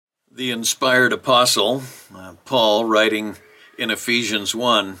The inspired apostle, Paul, writing in Ephesians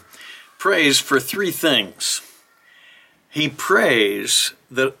 1, prays for three things. He prays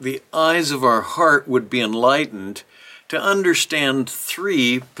that the eyes of our heart would be enlightened to understand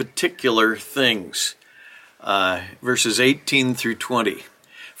three particular things. Verses 18 through 20.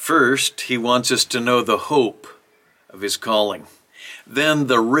 First, he wants us to know the hope of his calling. Then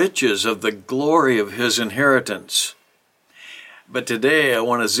the riches of the glory of his inheritance. But today I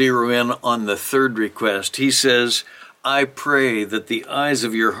want to zero in on the third request. He says, I pray that the eyes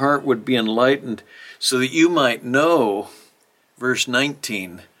of your heart would be enlightened so that you might know, verse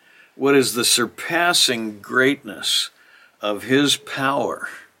 19, what is the surpassing greatness of his power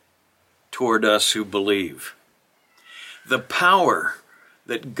toward us who believe. The power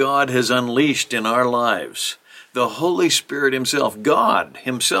that God has unleashed in our lives, the Holy Spirit himself, God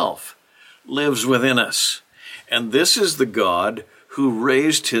himself, lives within us. And this is the God who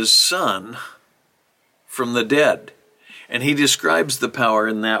raised his Son from the dead. And he describes the power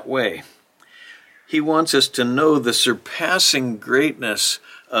in that way. He wants us to know the surpassing greatness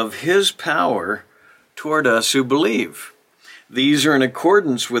of his power toward us who believe. These are in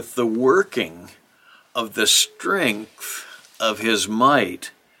accordance with the working of the strength of his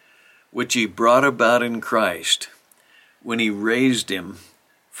might, which he brought about in Christ when he raised him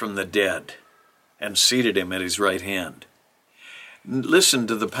from the dead and seated him at his right hand. Listen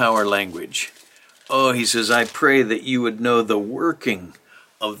to the power language. Oh, he says, I pray that you would know the working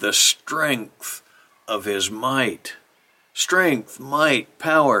of the strength of his might. Strength, might,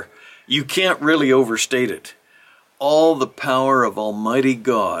 power. You can't really overstate it. All the power of Almighty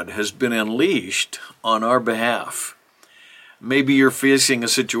God has been unleashed on our behalf. Maybe you're facing a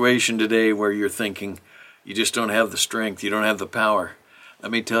situation today where you're thinking, you just don't have the strength, you don't have the power.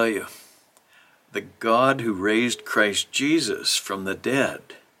 Let me tell you, the God who raised Christ Jesus from the dead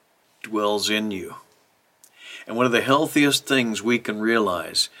dwells in you. And one of the healthiest things we can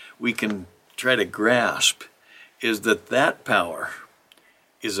realize, we can try to grasp, is that that power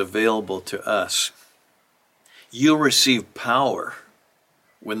is available to us. You'll receive power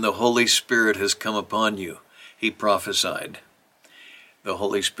when the Holy Spirit has come upon you, he prophesied. The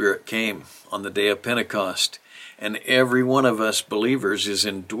Holy Spirit came on the day of Pentecost, and every one of us believers is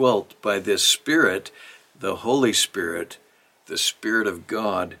indwelt by this Spirit, the Holy Spirit, the Spirit of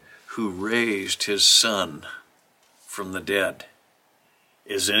God, who raised his Son from the dead.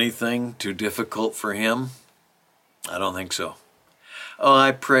 Is anything too difficult for him? I don't think so. Oh,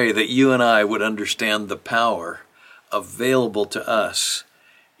 I pray that you and I would understand the power available to us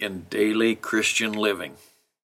in daily Christian living.